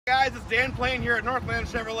Guys, it's Dan Plain here at Northland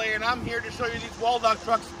Chevrolet, and I'm here to show you these Waldock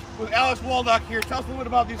trucks with Alex Waldock here. Tell us a little bit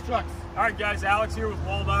about these trucks. All right, guys, Alex here with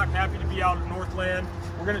Waldock. Happy to be out at Northland.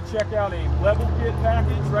 We're going to check out a level kit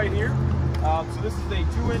package right here. So this is a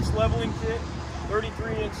 2-inch leveling kit,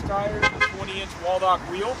 33-inch tires, and a 20-inch Waldock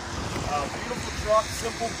wheel. Beautiful truck,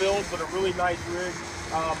 simple build, but a really nice rig.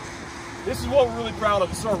 This is what we're really proud of.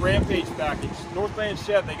 This is our Rampage package. Northland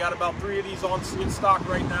Chev, they got about 3 of these in stock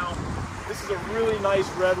right now. This is a really nice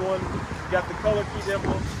red one. We got the color key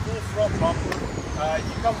emblems, full front bumper.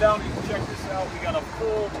 You come down and you can check this out. We got a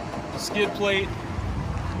full skid plate.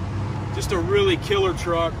 Just a really killer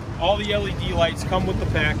truck. All the LED lights come with the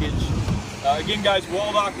package. Again, guys,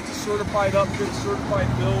 Waldock, it's a certified upfit, certified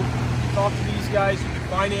build. You talk to these guys, you can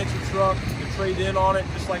finance your truck, you can trade in on it,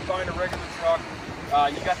 just like buying a regular truck.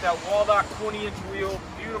 You got that Waldock 20-inch wheel,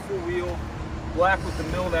 beautiful wheel, black with the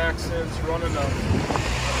milled accents, running a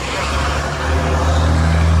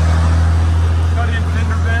cut-in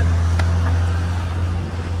fender vent,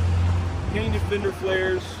 painted fender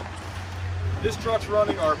flares. This truck's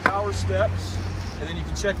running our power steps, and then you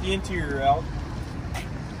can check the interior out.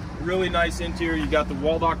 Really nice interior. You got the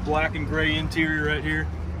Waldock black and gray interior right here.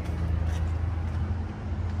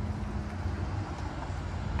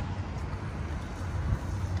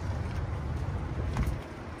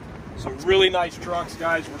 So really nice trucks,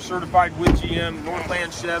 guys. We're certified with GM.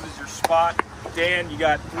 Northland Chev is your spot. Dan, you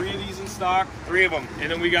got 3 of these in stock? 3 of them. And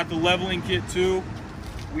then we got the leveling kit too.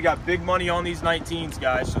 We got big money on these 19s,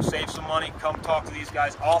 guys, so save some money. Come talk to these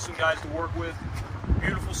guys. Awesome guys to work with.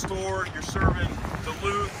 Beautiful store. You're serving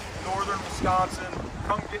Duluth, northern Wisconsin.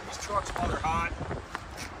 Come get these trucks while they're hot.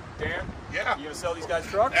 Dan? Yeah. You gonna sell these guys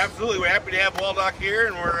trucks? Absolutely. We're happy to have Waldock here,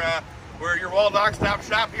 and we're your Waldock stop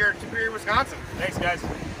shop here in Superior, Wisconsin. Thanks, guys.